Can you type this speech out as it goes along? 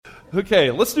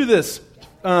Okay, let's do this.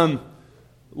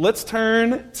 Let's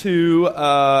turn to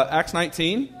Acts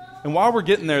 19. And while we're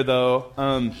getting there, though,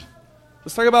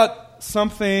 let's talk about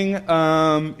something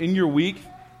in your week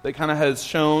that kind of has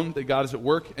shown that God is at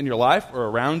work in your life or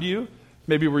around you.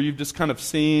 Maybe where you've just kind of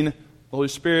seen the Holy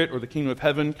Spirit or the kingdom of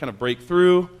heaven kind of break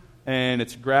through, and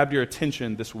it's grabbed your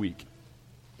attention this week.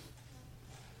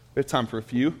 We have time for a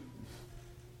few.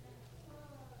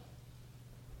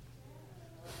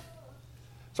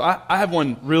 So I have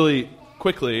one really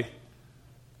quickly.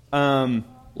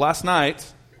 Last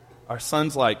night, our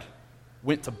sons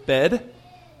went to bed,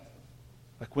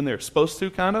 when they were supposed to,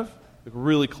 kind of.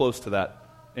 Really close to that.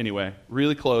 Anyway,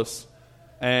 really close.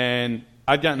 And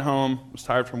I'd gotten home, was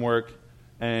tired from work,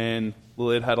 and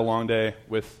Lily had a long day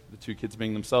with the two kids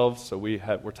being themselves, so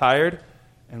we're tired.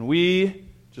 And we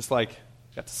just got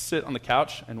to sit on the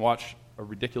couch and watch a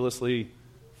ridiculously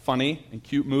funny and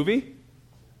cute movie.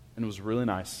 And it was really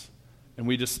nice. And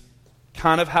we just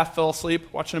kind of half fell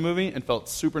asleep watching a movie and felt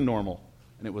super normal.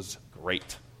 And it was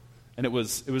great. And it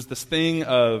was this thing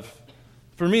of,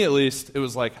 for me at least, it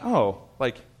was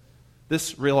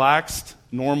this relaxed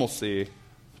normalcy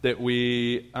that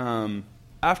we,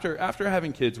 after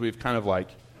having kids, we've kind of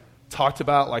talked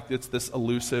about it's this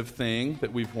elusive thing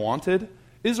that we've wanted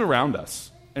is around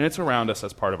us. And it's around us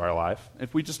as part of our life.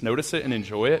 If we just notice it and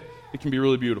enjoy it, it can be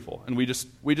really beautiful. And we just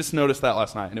noticed that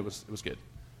last night, and it was good. It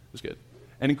was good.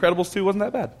 And Incredibles 2 wasn't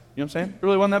that bad. You know what I'm saying? It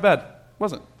really wasn't that bad. It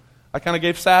wasn't. I kind of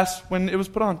gave sass when it was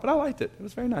put on, but I liked it. It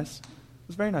was very nice. It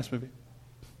was a very nice movie.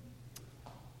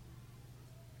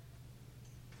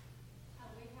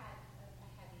 We've had a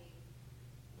heavy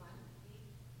week,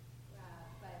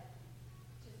 but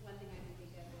just one thing I can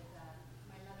think of is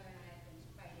my mother and I have been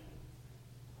fighting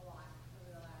a lot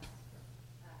over the last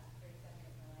 37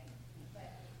 years of my life, but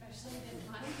especially this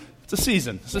month. It's a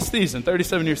season. It's a season.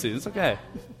 37-year season. It's okay.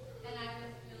 And I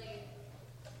was really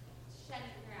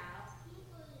shutting her out,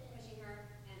 pushing her,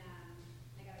 and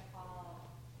I got a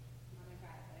call. I'm not gonna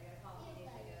cry, but I got a call a few days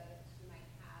ago that she might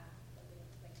have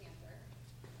cancer,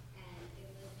 and it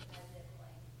was as if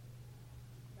God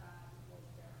was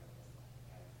there.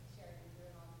 I shared with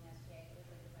her all yesterday. It was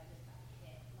as if I just got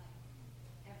hit.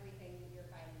 Everything that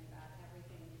you're fighting about,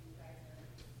 everything that you guys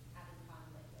are having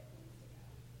conflict with needs to go.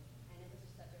 And it was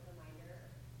just such a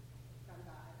reminder from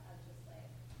God of just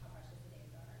how precious the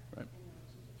days are Right. and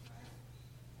relationships are,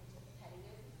 and just the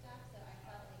pettiness and stuff. So I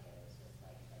felt like it was just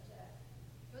such a,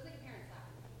 it was like a parent slap.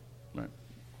 Right.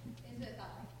 Is it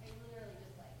felt like? It literally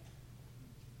just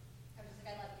I was just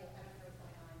I love you. I don't know what's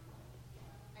going on.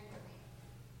 I'm hurting.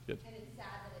 Good. And it's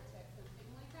sad that it took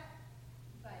something like that,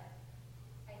 but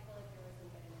I feel like there was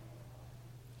some good in it as well.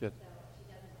 Good. So she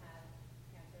doesn't have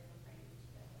cancer. I'm praying that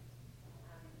she doesn't.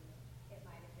 It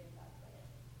might have been God's way of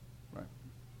Right.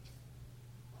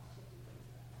 shifting things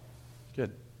around.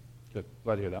 Good. Good.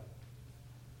 Glad to hear that.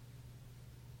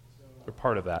 Or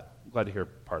part of that. Glad to hear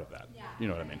part of that. Yeah. You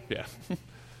know what I mean? Yeah.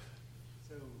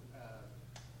 So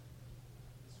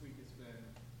this week has been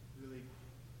really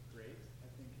great. I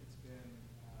think it's been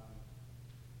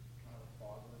kind of a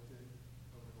fog lifted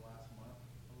over the last month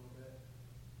a little bit.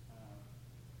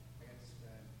 I got to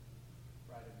spend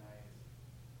Friday night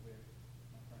with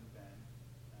my friend Ben,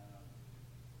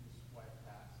 whose wife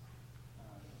passed,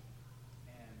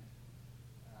 and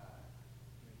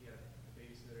he had a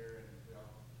babysitter, and we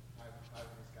all five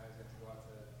of us guys got to go out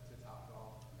to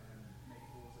Topgolf and make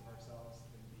fools of ourselves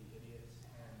and be idiots.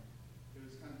 And it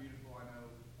was kind of beautiful. I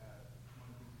know one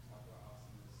of the things we talk about,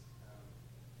 Austin,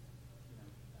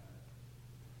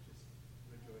 is just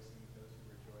rejoicing with those who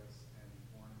rejoice and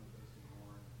mourning with those who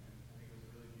mourn. And I think it was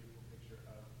a really beautiful picture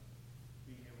of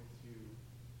being able to.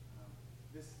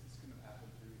 This couldn't have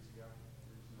happened 3 weeks ago.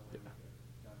 There was no way we could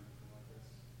have done anything like this.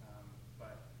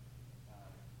 But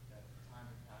that time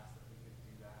had passed that we could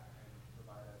do that and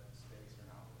provide a space or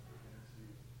an outlet for him to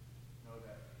know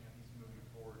that he's moving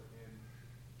forward in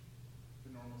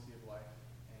the normalcy of life,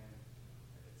 and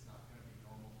it's not going to be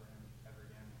normal for him ever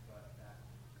again, but that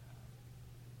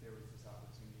there was this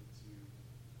opportunity to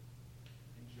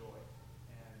enjoy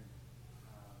and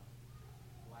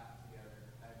laugh together.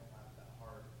 I haven't laughed that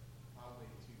hard probably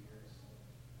in 2 years, and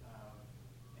I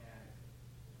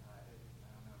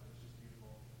don't know, it's just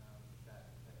beautiful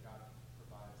that God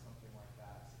provides something like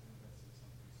that in the midst of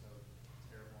something so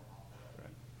terrible and awful that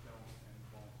we don't and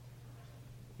won't understand.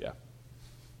 Yeah.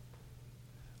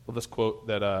 Well, this quote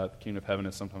that the kingdom of heaven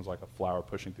is sometimes like a flower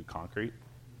pushing through concrete.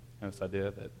 And this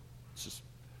idea that it's just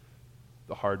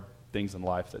the hard things in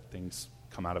life, that things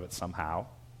come out of it somehow.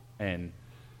 And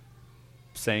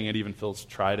saying it even feels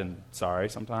trite and sorry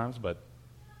sometimes, but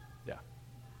yeah.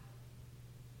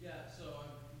 Yeah, so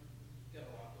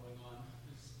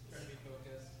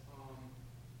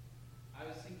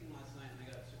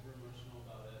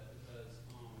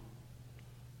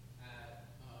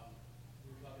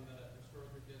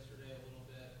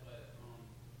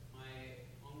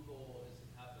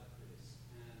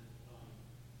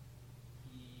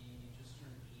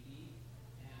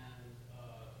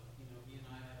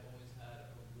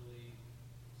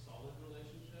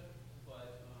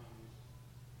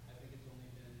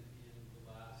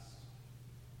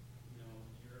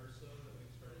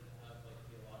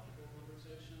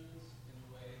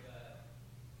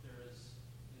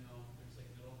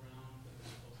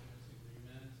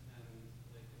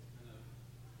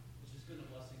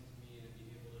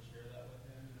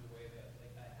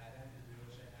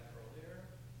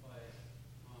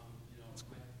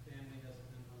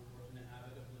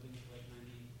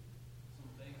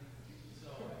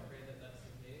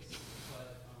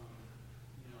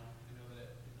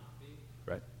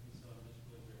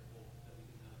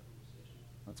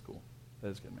That's cool. That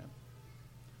is good, man.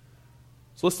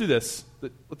 So let's do this.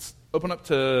 Let's open up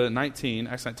to 19,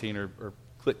 Acts 19, or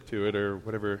click to it, or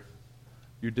whatever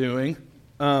you're doing.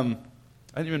 I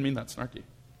didn't even mean that snarky.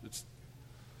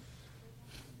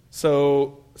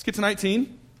 So let's get to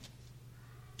 19.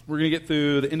 We're going to get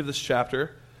through the end of this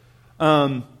chapter.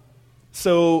 We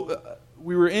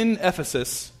were in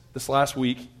Ephesus this last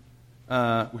week. We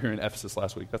were in Ephesus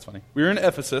last week. That's funny. We were in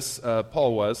Ephesus.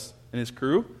 Paul was and his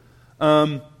crew.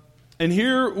 And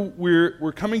here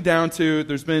we're coming down to,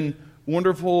 there's been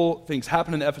wonderful things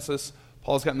happen in Ephesus.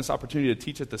 Paul's gotten this opportunity to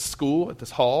teach at this school, at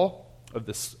this hall of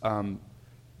this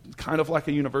kind of like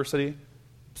a university,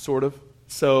 sort of.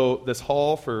 So this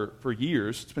hall for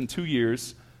years. It's been 2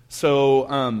 years.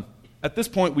 So at this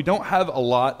point, we don't have a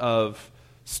lot of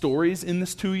stories in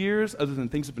this 2 years, other than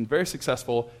things have been very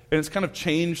successful, and it's kind of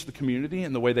changed the community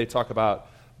and the way they talk about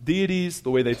deities,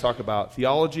 the way they talk about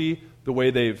theology, the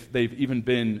way they've even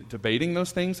been debating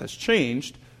those things has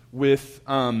changed with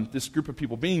this group of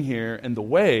people being here, and the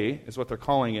way is what they're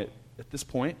calling it at this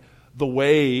point, the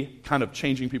way kind of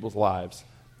changing people's lives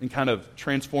and kind of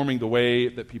transforming the way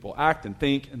that people act and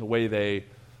think and the way they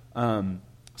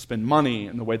spend money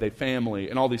and the way they family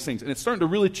and all these things. And it's starting to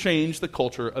really change the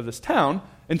culture of this town.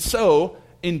 And so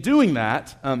in doing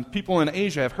that, people in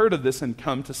Asia have heard of this and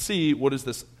come to see what is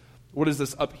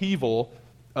this upheaval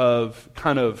of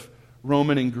kind of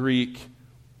Roman and Greek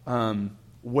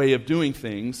way of doing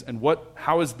things, and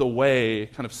how is the way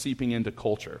kind of seeping into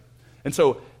culture. And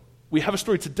so we have a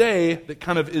story today that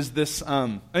kind of is this,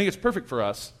 I think it's perfect for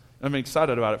us, and I've been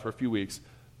excited about it for a few weeks.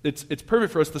 It's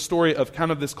perfect for us, the story of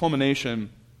kind of this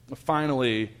culmination of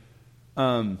finally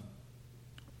the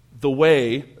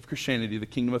way of Christianity, the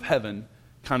kingdom of heaven,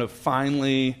 kind of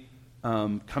finally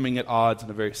coming at odds in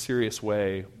a very serious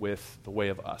way with the way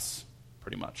of us,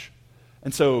 pretty much.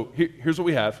 And so here's what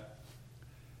we have.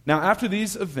 Now, after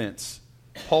these events,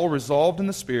 Paul resolved in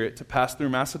the Spirit to pass through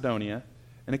Macedonia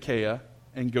and Achaia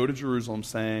and go to Jerusalem,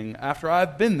 saying, "After I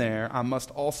have been there, I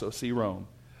must also see Rome."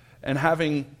 And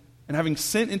having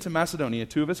sent into Macedonia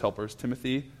 2 of his helpers,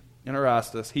 Timothy and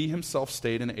Erastus, he himself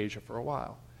stayed in Asia for a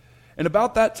while. And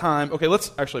about that time, okay,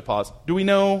 let's actually pause. Do we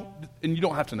know, and you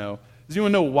don't have to know, does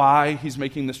anyone know why he's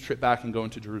making this trip back and going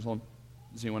to Jerusalem?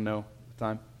 Does anyone know at the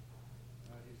time?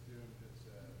 He's doing his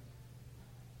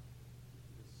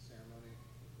ceremony.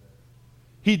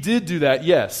 He did do that,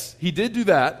 yes. He did do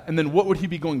that, and then what would he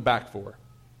be going back for?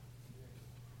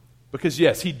 Because,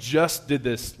 yes, he just did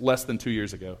this less than 2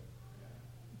 years ago.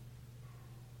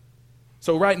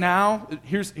 So right now,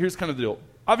 here's kind of the deal.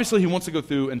 Obviously, he wants to go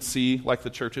through and see like the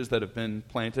churches that have been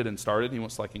planted and started. He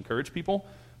wants to like encourage people.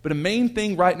 But a main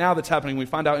thing right now that's happening, we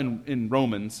find out in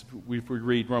Romans, if we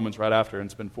read Romans right after and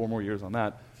spend 4 more years on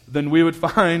that, then we would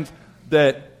find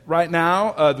that right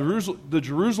now the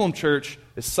Jerusalem church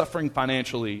is suffering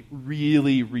financially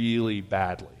really, really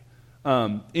badly.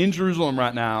 In Jerusalem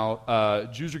right now,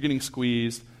 Jews are getting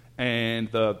squeezed, and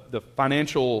the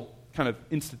financial kind of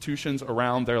institutions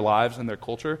around their lives and their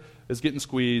culture is getting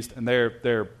squeezed, and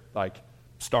they're like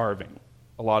starving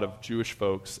a lot of Jewish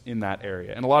folks in that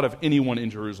area, and a lot of anyone in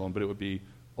Jerusalem, but it would be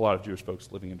a lot of Jewish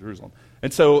folks living in Jerusalem.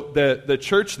 And so the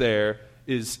church there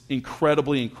is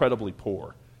incredibly, incredibly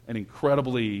poor and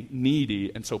incredibly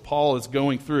needy, and so Paul is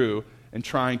going through and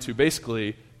trying to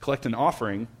basically collect an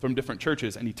offering from different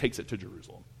churches, and he takes it to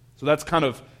Jerusalem. So that's kind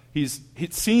of,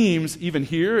 it seems even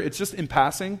here, it's just in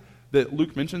passing that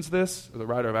Luke mentions this, or the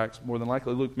writer of Acts more than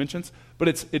likely Luke mentions, but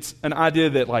it's an idea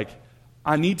that like,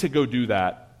 I need to go do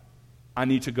that. I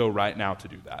need to go right now to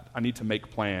do that. I need to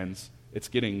make plans. It's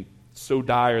getting so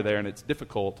dire there and it's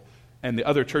difficult, and the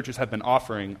other churches have been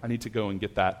offering, I need to go and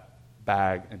get that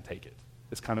bag and take it.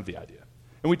 It's kind of the idea.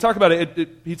 And we talk about it,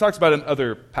 he talks about it in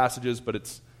other passages, but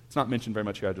it's not mentioned very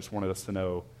much here. I just wanted us to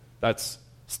know that's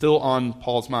still on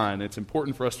Paul's mind. It's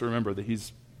important for us to remember that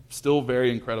he's still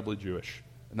very incredibly Jewish.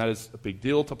 And that is a big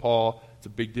deal to Paul. It's a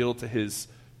big deal to his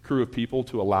crew of people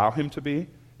to allow him to be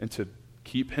and to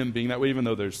keep him being that way, even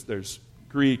though there's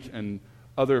Greek and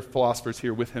other philosophers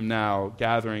here with him now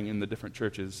gathering in the different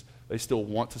churches. They still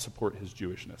want to support his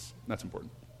Jewishness. And that's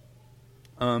important.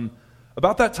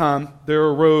 About that time, there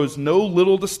arose no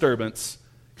little disturbance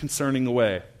concerning the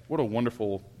way. What a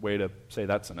wonderful way to say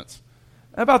that sentence.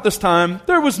 About this time,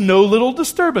 there was no little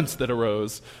disturbance that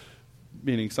arose,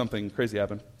 meaning something crazy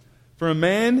happened. For a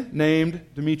man named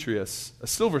Demetrius, a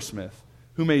silversmith,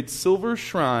 who made silver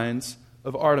shrines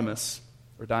of Artemis,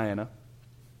 or Diana,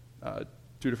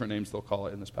 2 different names they'll call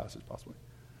it in this passage possibly,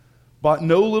 brought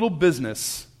no little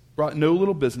business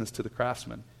to the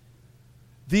craftsmen.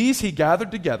 These he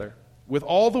gathered together with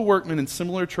all the workmen in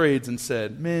similar trades and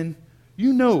said, "Men,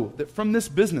 you know that from this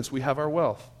business we have our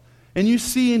wealth. And you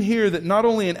see and hear that not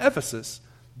only in Ephesus,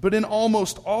 but in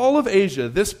almost all of Asia,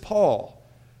 this Paul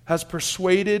has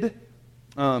persuaded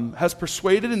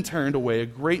and turned away a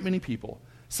great many people,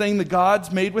 saying the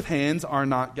gods made with hands are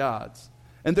not gods.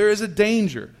 And there is a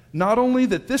danger, not only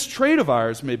that this trade of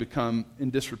ours may become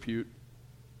in disrepute,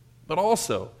 but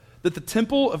also that the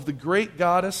temple of the great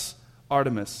goddess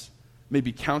Artemis may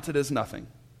be counted as nothing,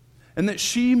 and that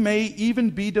she may even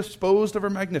be disposed of her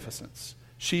magnificence,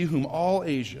 she whom all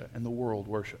Asia and the world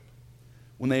worship.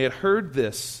 When they had heard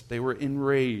this, they were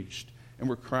enraged and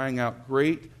were crying out,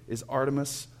 "Great is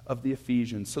Artemis of the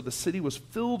Ephesians." So the city was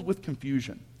filled with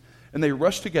confusion, and they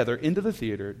rushed together into the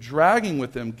theater, dragging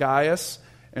with them Gaius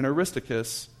and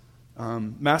Aristarchus,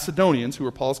 Macedonians who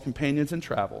were Paul's companions in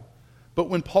travel. But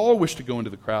when Paul wished to go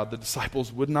into the crowd, the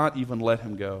disciples would not even let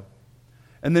him go.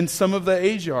 And then some of the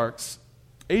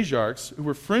Asiarchs, who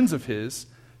were friends of his,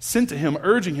 sent to him,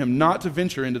 urging him not to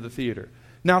venture into the theater.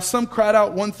 Now some cried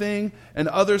out one thing, and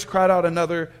others cried out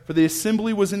another, for the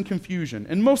assembly was in confusion,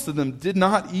 and most of them did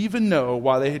not even know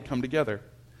why they had come together.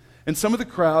 And some of the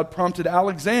crowd prompted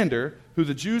Alexander, who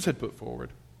the Jews had put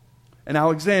forward. And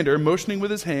Alexander, motioning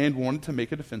with his hand, wanted to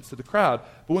make a defense to the crowd.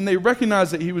 But when they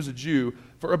recognized that he was a Jew,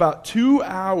 for about 2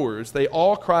 hours they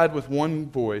all cried with one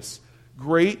voice,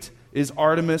 "Great is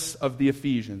Artemis of the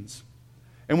Ephesians."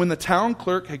 And when the town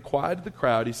clerk had quieted the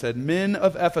crowd, he said, "Men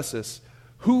of Ephesus,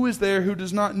 who is there who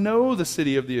does not know the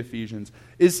city of the Ephesians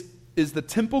is the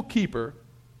temple keeper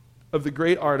of the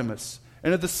great Artemis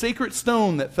and of the sacred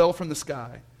stone that fell from the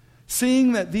sky?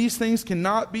 Seeing that these things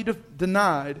cannot be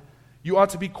denied, you ought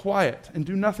to be quiet and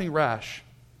do nothing rash.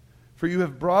 For you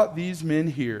have brought these men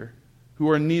here who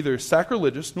are neither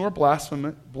sacrilegious nor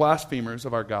blasphemers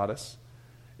of our goddess.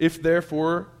 If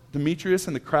therefore Demetrius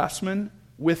and the craftsmen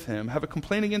with him have a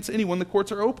complaint against anyone, the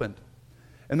courts are opened,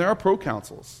 and there are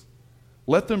proconsuls.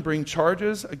 Let them bring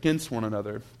charges against one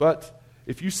another. But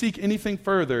if you seek anything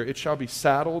further, it shall be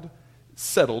settled.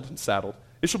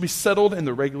 It shall be settled in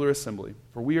the regular assembly.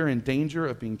 For we are in danger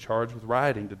of being charged with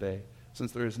rioting today,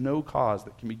 since there is no cause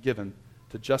that can be given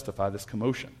to justify this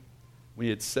commotion." When he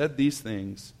had said these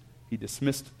things, he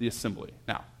dismissed the assembly.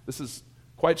 Now, this is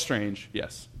quite strange,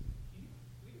 yes.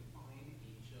 We define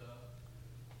Asia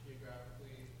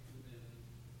geographically within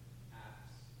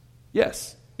Acts.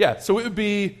 Yes. Yeah, so it would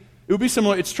be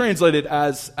similar. It's translated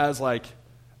as like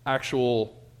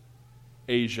actual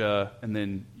Asia and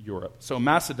then Europe. So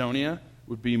Macedonia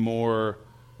would be more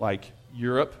like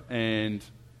Europe, and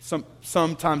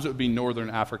sometimes it would be northern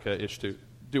Africa-ish too.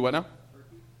 Do what now?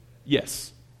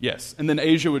 Yes. And then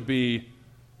Asia would be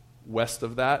west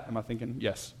of that. Am I thinking?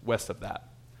 Yes, west of that.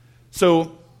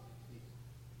 So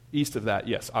east of that,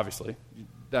 yes, obviously.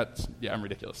 I'm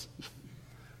ridiculous.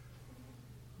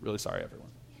 Really sorry, everyone.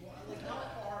 Well, how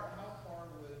far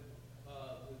would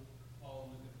Paul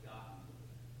have gotten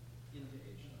into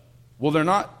Asia? Well, they're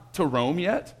not to Rome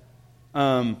yet.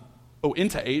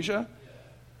 Into Asia? Yeah.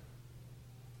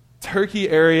 Turkey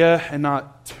area, and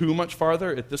not too much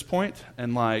farther at this point.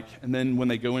 And then when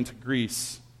they go into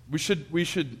Greece, we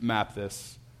should map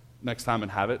this next time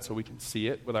and have it so we can see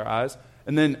it with our eyes.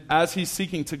 And then as he's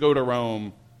seeking to go to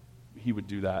Rome, he would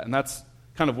do that. And that's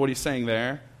kind of what he's saying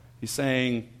there. He's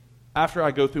saying, after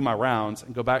I go through my rounds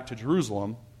and go back to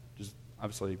Jerusalem, which is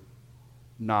obviously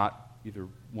not either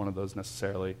one of those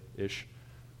necessarily-ish,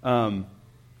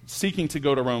 seeking to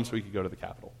go to Rome so he could go to the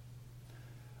capital.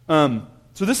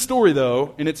 So this story,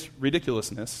 though, in its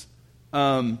ridiculousness,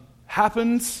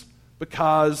 happens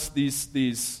because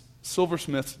these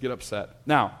silversmiths get upset.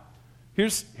 Now,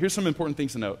 here's some important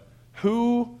things to note.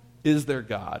 Who is their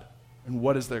God, and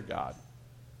what is their God?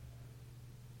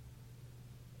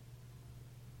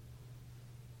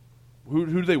 Who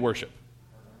do they worship?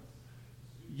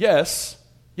 Yes,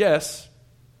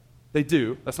 they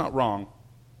do. That's not wrong.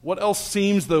 What else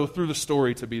seems, though, through the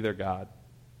story to be their God?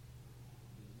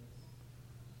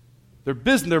 Their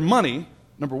business, their money,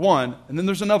 number one, and then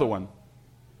there's another one.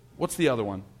 What's the other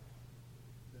one?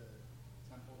 The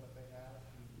temple that they have.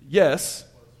 Yes.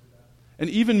 And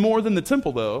even more than the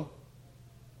temple, though,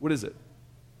 what is it?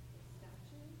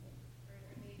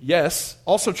 Yes,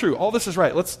 also true. All this is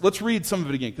right. Let's read some of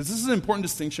it again, because this is an important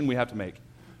distinction we have to make.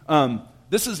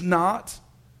 This is not,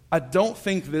 I don't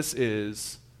think this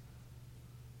is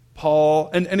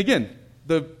Paul, and again,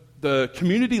 the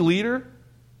community leader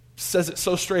says it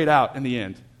so straight out in the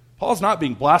end. Paul's not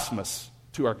being blasphemous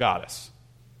to our goddess.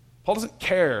 Paul doesn't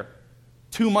care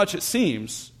too much, it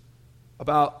seems,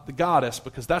 about the goddess,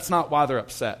 because that's not why they're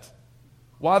upset.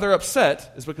 Why they're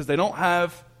upset is because they don't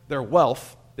have their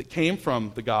wealth that came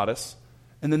from the goddess,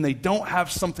 and then they don't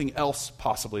have something else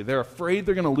possibly. They're afraid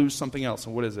they're going to lose something else.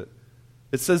 And what is it?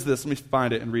 It says this. Let me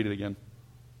find it and read it again.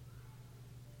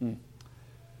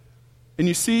 And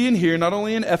you see and hear, not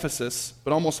only in Ephesus,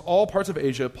 but almost all parts of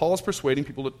Asia, Paul is persuading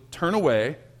people to turn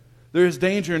away. There is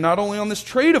danger not only on this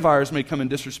trade of ours may come in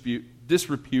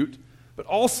disrepute, but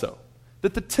also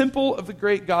that the temple of the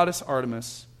great goddess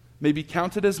Artemis may be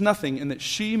counted as nothing, and that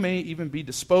she may even be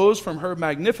disposed from her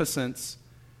magnificence,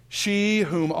 she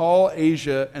whom all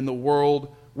Asia and the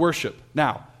world worship.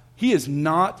 Now, he is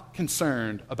not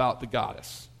concerned about the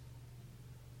goddess.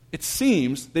 It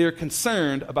seems they are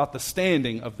concerned about the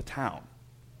standing of the town.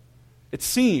 It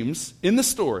seems, in the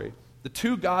story, the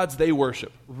two gods they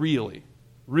worship,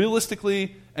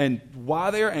 realistically, and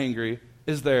why they are angry,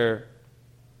 is their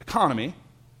economy,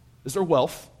 is their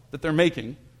wealth that they're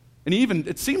making. And even,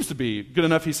 it seems to be good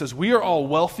enough, he says, we are all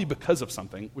wealthy because of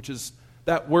something, which is,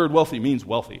 that word wealthy means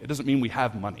wealthy. It doesn't mean we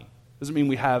have money. It doesn't mean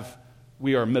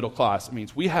we are middle class. It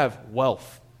means we have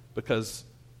wealth because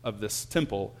of this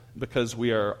temple, because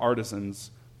we are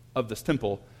artisans of this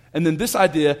temple. And then this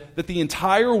idea that the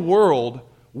entire world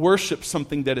worships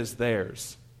something that is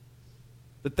theirs.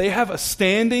 That they have a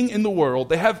standing in the world.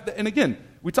 They have, and again,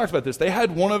 we talked about this. They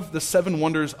had one of the 7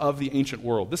 wonders of the ancient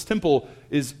world. This temple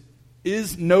is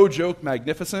no joke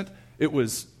magnificent. It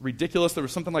was ridiculous. There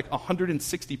was something like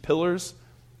 160 pillars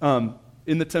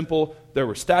in the temple. There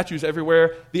were statues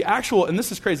everywhere. The actual, and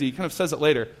this is crazy, he kind of says it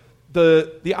later,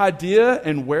 the idea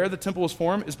and where the temple was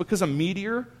formed is because a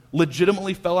meteor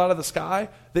legitimately fell out of the sky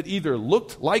that either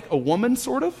looked like a woman,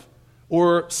 sort of,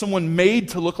 or someone made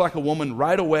to look like a woman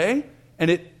right away,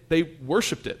 and they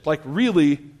worshipped it. Like,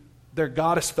 really, their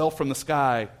goddess fell from the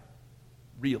sky,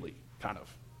 really, kind of.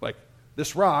 Like,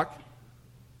 this rock,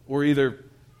 or either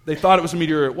they thought it was a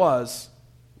meteor, or it was,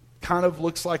 kind of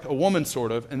looks like a woman,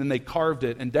 sort of, and then they carved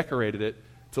it and decorated it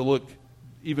to look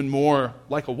even more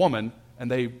like a woman,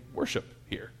 and they worship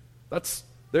here.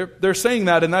 They're saying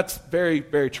that, and that's very,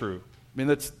 very true. I mean,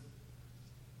 that's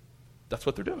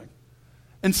what they're doing.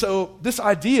 And so this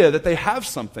idea that they have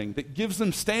something that gives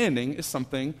them standing is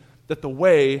something that the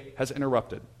way has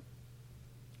interrupted.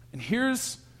 And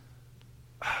here's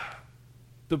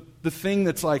the thing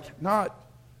that's like not,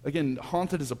 again,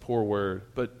 haunted is a poor word,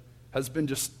 but has been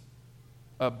just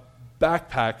a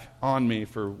backpack on me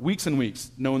for weeks and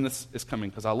weeks, knowing this is coming,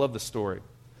 because I love this story,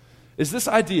 is this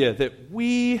idea that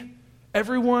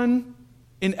everyone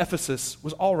in Ephesus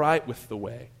was all right with the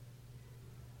way.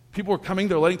 People were coming,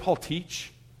 they're letting Paul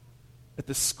teach at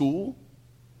this school.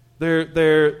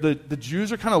 The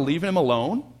Jews are kind of leaving him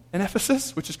alone in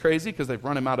Ephesus, which is crazy because they've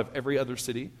run him out of every other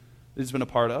city that he's been a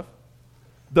part of.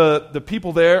 The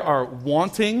people there are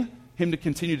wanting him to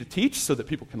continue to teach so that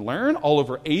people can learn. All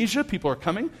over Asia, people are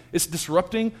coming. It's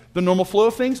disrupting the normal flow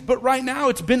of things, but right now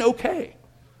it's been okay.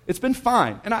 It's been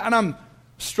fine. And I'm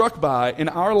struck by, in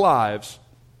our lives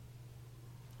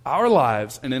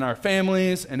and in our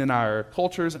families and in our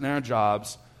cultures and in our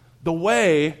jobs, the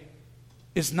way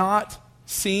is not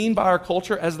seen by our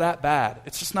culture as that bad.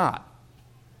 It's just not.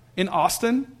 In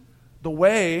Austin, the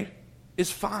way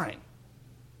is fine.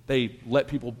 They let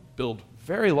people build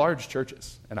very large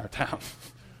churches in our town.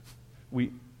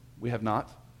 We have not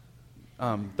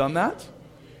done that.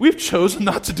 We've chosen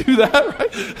not to do that,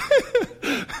 right?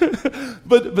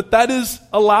 but that is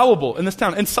allowable in this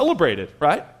town and celebrated,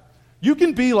 right? You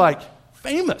can be like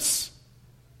famous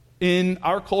in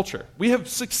our culture. We have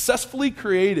successfully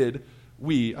created,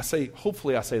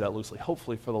 hopefully I say that loosely,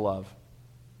 hopefully for the love,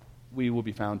 we will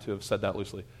be found to have said that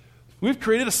loosely. We've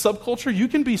created a subculture you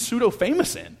can be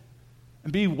pseudo-famous in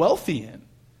and be wealthy in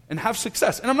and have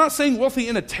success. And I'm not saying wealthy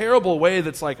in a terrible way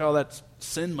that's like, oh, that's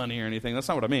sin money or anything. That's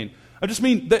not what I mean. I just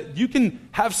mean that you can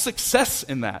have success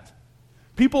in that.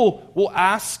 People will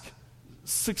ask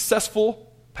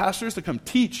successful pastors to come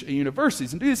teach at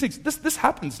universities and do these things. This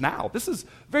happens now. This is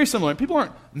very similar. People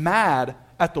aren't mad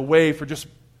at the way for just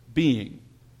being,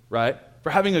 right? For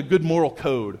having a good moral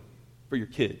code for your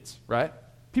kids, right?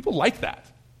 People like that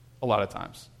a lot of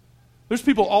times. There's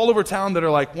people all over town that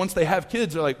are like, once they have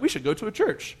kids, they're like, we should go to a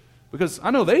church because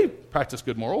I know they practice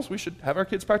good morals. We should have our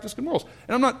kids practice good morals.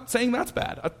 And I'm not saying that's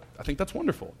bad. I think that's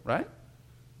wonderful, right?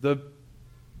 The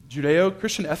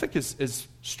Judeo-Christian ethic is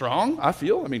strong, I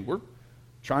feel. I mean, we're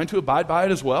trying to abide by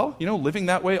it as well. You know, living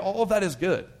that way, all of that is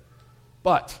good.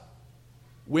 But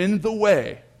when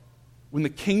the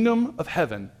kingdom of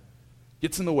heaven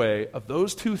gets in the way of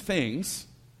those two things,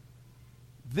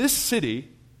 this city,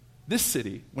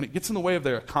 when it gets in the way of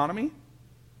their economy,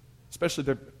 especially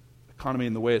their economy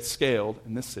and the way it's scaled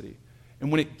in this city,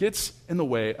 and when it gets in the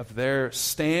way of their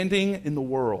standing in the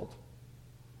world,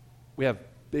 we have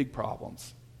big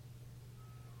problems.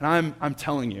 And I'm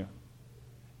telling you,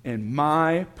 in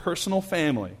my personal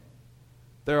family,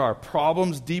 there are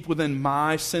problems deep within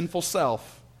my sinful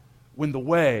self when the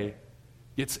way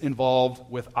gets involved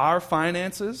with our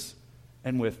finances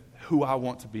and with who I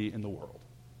want to be in the world.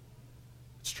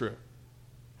 It's true.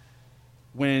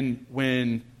 When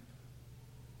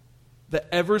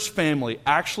the Evers family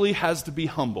actually has to be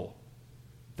humble,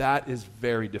 that is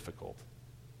very difficult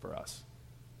for us.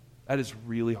 That is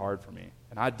really hard for me,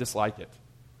 and I dislike it.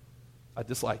 I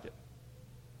dislike it.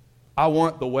 I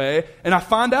want the way, and I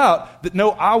find out that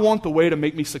no, I want the way to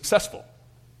make me successful.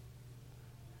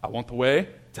 I want the way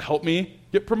to help me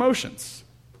get promotions.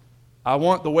 I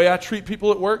want the way I treat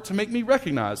people at work to make me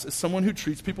recognized as someone who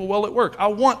treats people well at work. I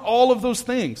want all of those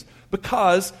things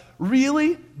because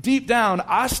really, deep down,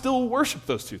 I still worship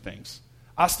those two things.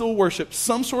 I still worship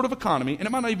some sort of economy, and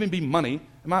it might not even be money.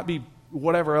 It might be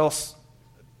whatever else,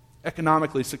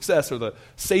 economically, success or the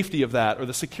safety of that or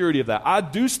the security of that. I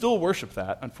do still worship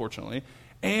that, unfortunately,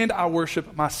 and I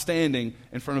worship my standing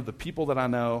in front of the people that I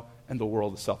know and the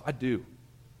world itself. I do.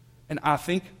 And I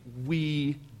think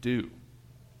we do.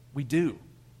 We do.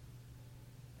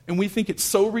 And we think it's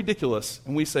so ridiculous,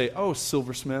 and we say, oh,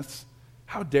 silversmiths,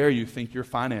 how dare you think your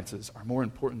finances are more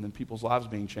important than people's lives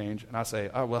being changed? And I say,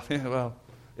 oh, well,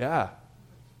 yeah.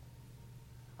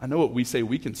 I know what we say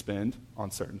we can spend on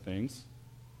certain things,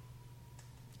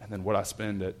 and then what I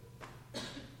spend at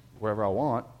wherever I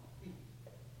want.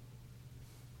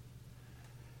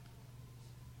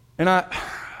 And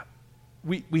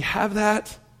we have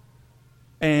that,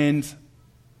 and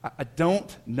I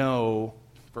don't know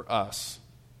for us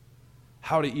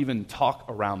how to even talk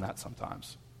around that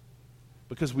sometimes,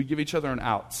 because we give each other an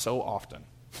out so often.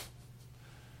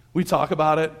 We talk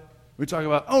about it. We talk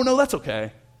about, oh, no, that's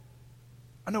okay.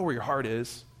 I know where your heart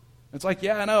is. It's like,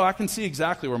 yeah, I know. I can see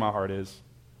exactly where my heart is.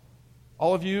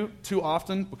 All of you, too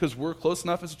often, because we're close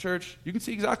enough as a church, you can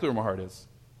see exactly where my heart is.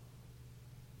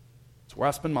 It's where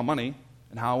I spend my money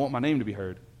and how I want my name to be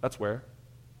heard. That's where.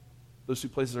 Those two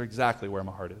places are exactly where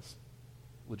my heart is,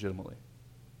 legitimately.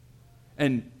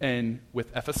 And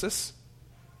with Ephesus,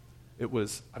 it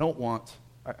was, I don't want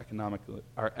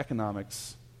our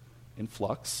economics in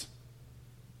flux.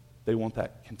 They want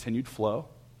that continued flow.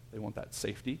 They want that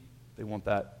safety. They want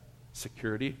that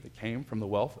security that came from the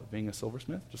wealth of being a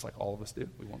silversmith, just like all of us do.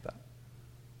 We want that.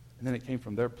 And then it came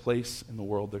from their place in the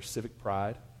world, their civic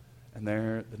pride, and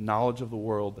the knowledge of the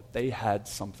world that they had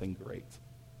something great.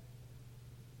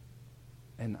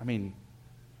 And I mean,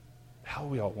 hell,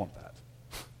 we all want that.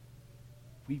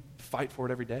 We fight for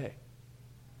it every day.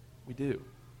 We do.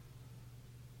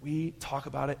 We talk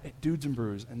about it at Dudes and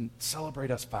Brews and celebrate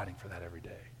us fighting for that every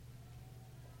day.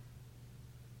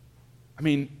 I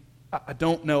mean, I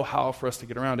don't know how for us to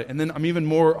get around it. And then I'm even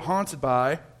more haunted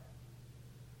by,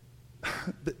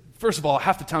 first of all,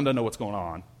 half the town doesn't know what's going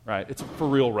on, right? It's a for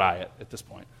real riot at this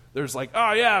point. There's like,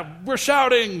 oh yeah, we're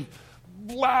shouting,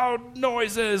 loud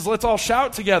noises, let's all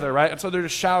shout together, right? And so they're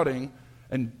just shouting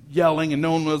and yelling, and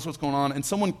no one knows what's going on. And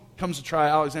someone comes to try.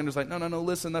 Alexander's like, no,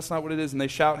 listen, that's not what it is. And they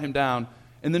shout him down.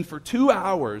 And then for 2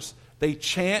 hours, they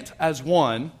chant as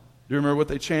one. Do you remember what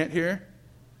they chant here?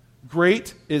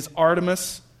 Great is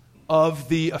Artemis of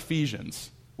the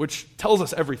Ephesians, which tells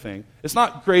us everything. It's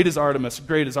not great is Artemis,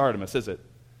 is it?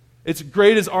 It's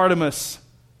great is Artemis,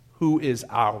 who is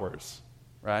ours,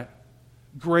 right?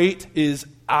 Great is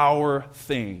our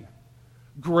thing.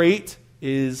 Great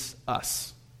is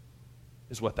us,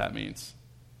 is what that means.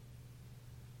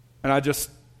 And I just,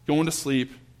 going to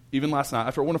sleep, even last night,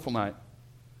 after a wonderful night,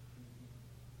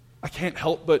 I can't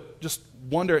help but just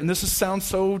wonder, and this sounds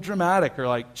so dramatic or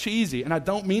like cheesy, and I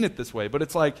don't mean it this way, but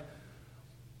it's like,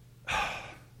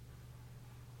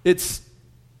 it's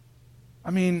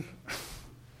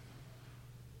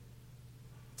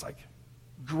like,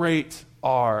 great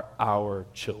are our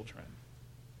children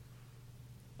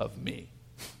of me.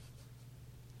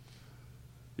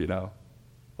 You know?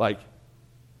 Like,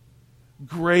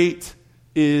 great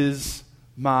is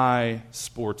my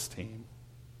sports team.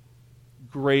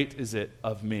 Great is it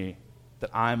of me that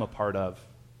I'm a part of,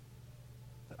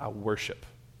 that I worship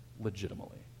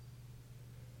legitimately.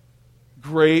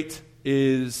 Great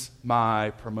is my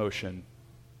promotion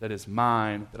that is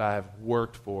mine, that I have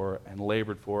worked for and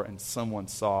labored for, and someone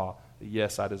saw that,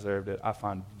 yes, I deserved it. I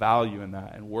find value in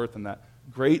that and worth in that.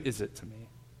 Great is it to me.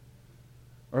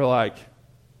 Or like,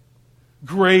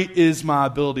 great is my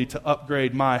ability to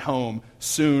upgrade my home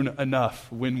soon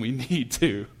enough when we need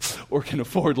to, or can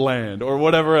afford land, or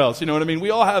whatever else. You know what I mean?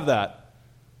 We all have that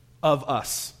of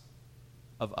us.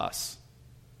 Of us.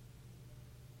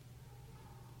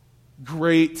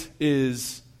 Great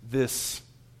is this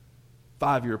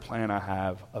 5-year plan I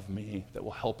have of me that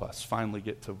will help us finally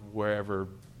get to wherever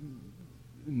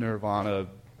nirvana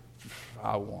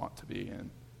I want to be in,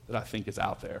 that I think is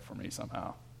out there for me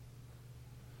somehow.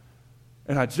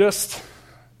 And I just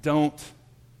don't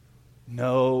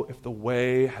know if the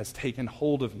way has taken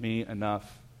hold of me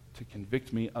enough to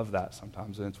convict me of that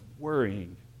sometimes, and it's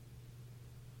worrying.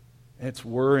 And it's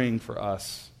worrying for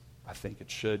us. I think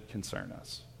it should concern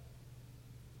us.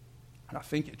 And I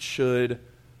think it should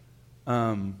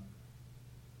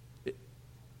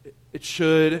it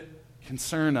should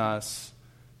concern us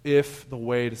if the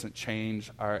way doesn't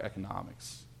change our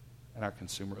economics and our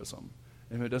consumerism.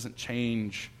 If it doesn't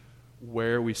change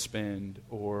where we spend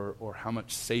or how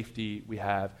much safety we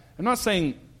have. I'm not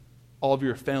saying all of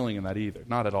you are failing in that either.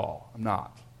 Not at all. I'm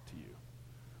not to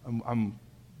you.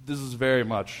 This is very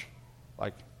much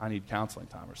like I need counseling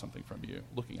time or something from you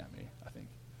looking at me, I think.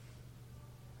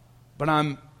 But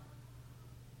I'm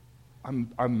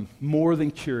more than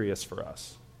curious for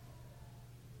us.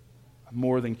 I'm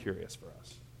more than curious for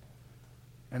us.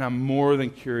 And I'm more than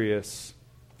curious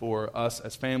for us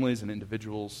as families and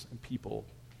individuals and people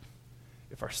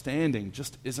if our standing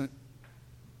just isn't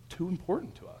too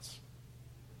important to us.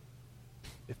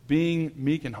 If being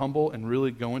meek and humble and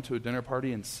really going to a dinner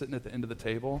party and sitting at the end of the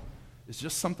table is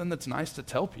just something that's nice to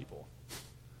tell people,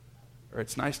 or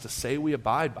it's nice to say we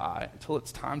abide by until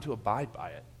it's time to abide by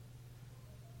it.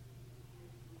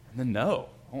 And then no,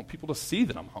 I want people to see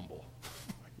that I'm humble.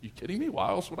 Are you kidding me? Why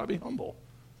else would I be humble?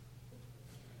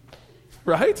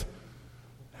 Right?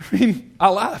 I mean, I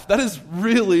laugh. That is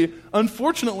really,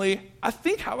 unfortunately, I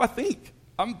think how I think.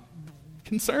 I'm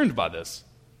concerned by this.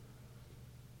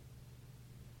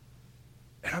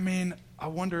 And I mean, I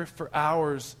wonder if for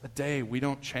hours a day we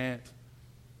don't chant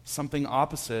something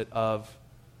opposite of,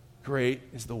 great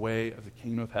is the way of the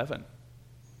kingdom of heaven.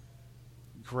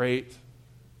 Great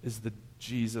is the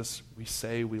Jesus we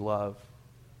say we love.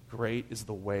 Great is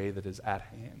the way that is at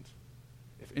hand.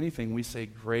 If anything, we say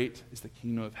great is the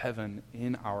kingdom of heaven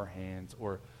in our hands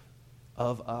or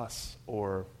of us.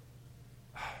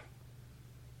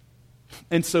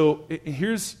 And so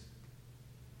here's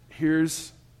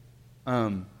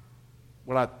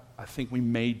what I think we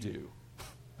may do.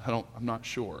 I'm not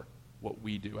sure what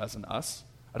we do as an us.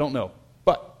 I don't know.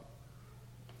 But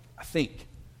I think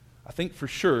for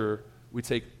sure we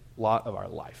take a lot of our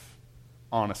life,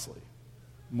 honestly.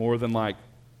 More than like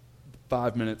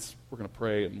 5 minutes, we're going to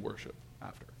pray and worship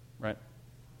after, right?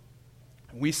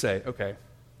 And we say, okay,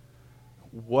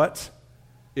 what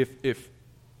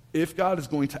if God is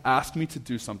going to ask me to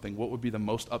do something, what would be the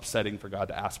most upsetting for God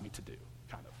to ask me to do,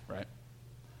 kind of, right?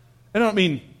 And I don't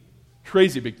mean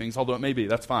crazy big things, although it may be,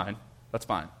 that's fine. But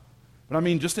I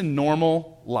mean just in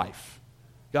normal life,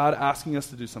 God asking us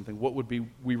to do something, what would be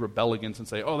we rebel against and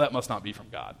say, oh, that must not be from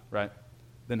God, right?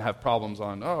 Then have problems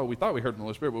on, oh, we thought we heard from the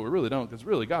Holy Spirit, but we really don't, because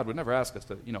really God would never ask us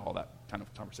to, all that kind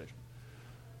of conversation.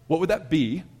 What would that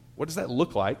be? What does that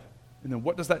look like? And then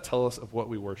what does that tell us of what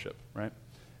we worship, right?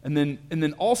 And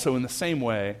then also in the same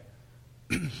way,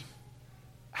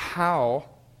 how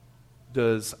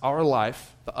does our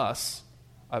life, the us,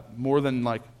 more than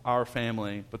like our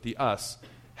family, but the us,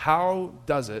 how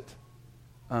does it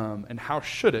and how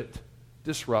should it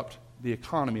disrupt the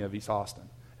economy of East Austin?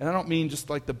 And I don't mean just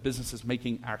like the businesses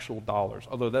making actual dollars,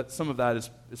 although some of that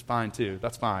is fine too.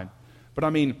 That's fine. But I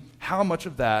mean, how much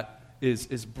of that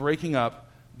is breaking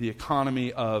up the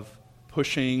economy of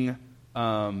pushing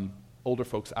older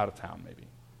folks out of town, maybe?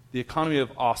 The economy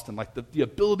of Austin, like the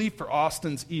ability for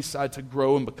Austin's east side to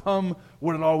grow and become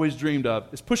what it always dreamed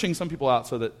of, is pushing some people out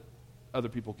so that other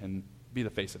people can be the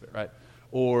face of it, right?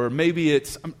 Or maybe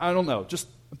it's, I don't know, just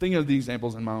I'm thinking of the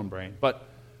examples in my own brain. But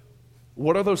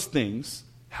what are those things?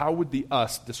 How would the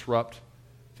us disrupt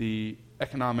the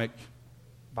economic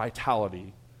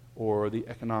vitality or the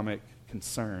economic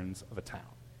concerns of a town,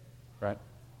 right?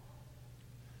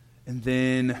 And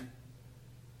then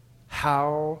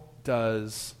how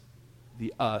does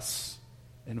the us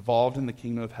involved in the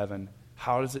kingdom of heaven,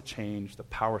 how does it change the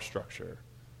power structure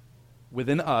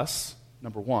within us,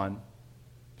 number one,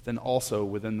 but then also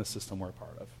within the system we're a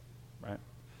part of, right?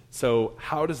 So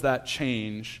how does that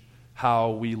change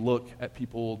how we look at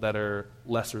people that are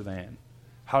lesser than?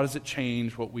 How does it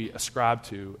change what we ascribe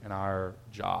to in our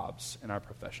jobs, in our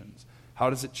professions? How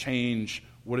does it change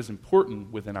what is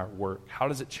important within our work? How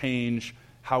does it change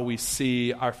how we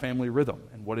see our family rhythm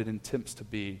and what it attempts to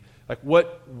be? Like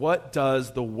what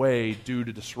does the way do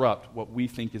to disrupt what we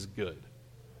think is good?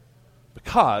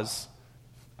 Because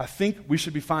I think we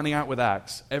should be finding out with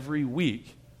Acts every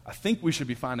week, I think we should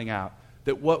be finding out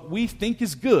that what we think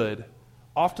is good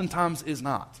oftentimes is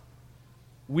not.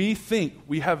 we think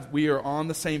we are on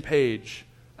the same page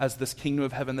as this kingdom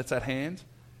of heaven that's at hand,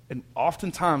 and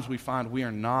oftentimes we find we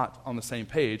are not on the same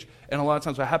page. And a lot of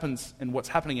times what happens, and what's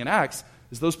happening in Acts,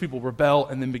 is those people rebel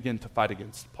and then begin to fight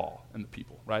against Paul and the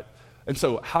people, right? And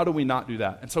so how do we not do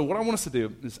that? And so what I want us to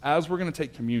do is, as we're going to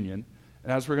take communion,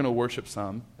 and as we're going to worship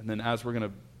some, and then as we're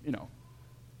going to,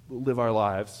 live our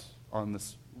lives on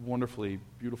this wonderfully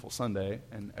beautiful Sunday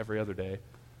and every other day,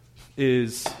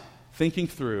 is thinking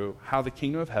through how the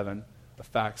kingdom of heaven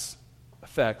affects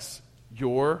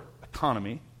your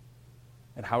economy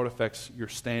and how it affects your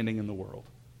standing in the world.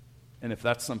 And if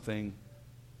that's something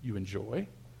you enjoy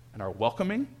and are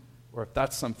welcoming, or if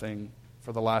that's something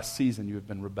for the last season you have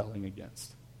been rebelling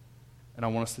against. And I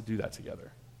want us to do that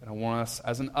together. And I want us,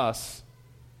 as an us,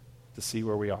 to see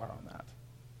where we are on that.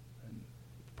 And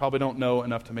probably don't know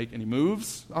enough to make any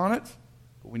moves on it,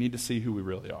 but we need to see who we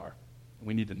really are. And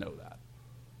we need to know that.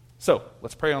 So,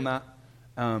 let's pray on that,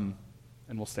 and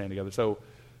we'll stand together. So,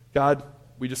 God,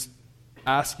 we just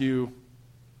ask you,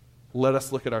 let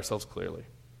us look at ourselves clearly.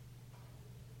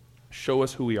 Show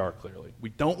us who we are clearly. We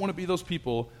don't want to be those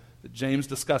people that James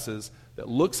discusses that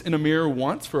looks in a mirror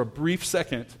once for a brief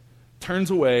second,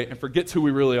 turns away, and forgets who we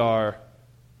really are,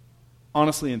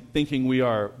 honestly, in thinking we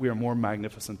are more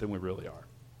magnificent than we really are.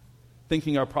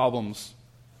 Thinking our problems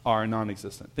are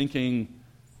non-existent. Thinking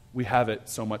we have it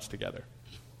so much together.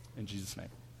 In Jesus' name.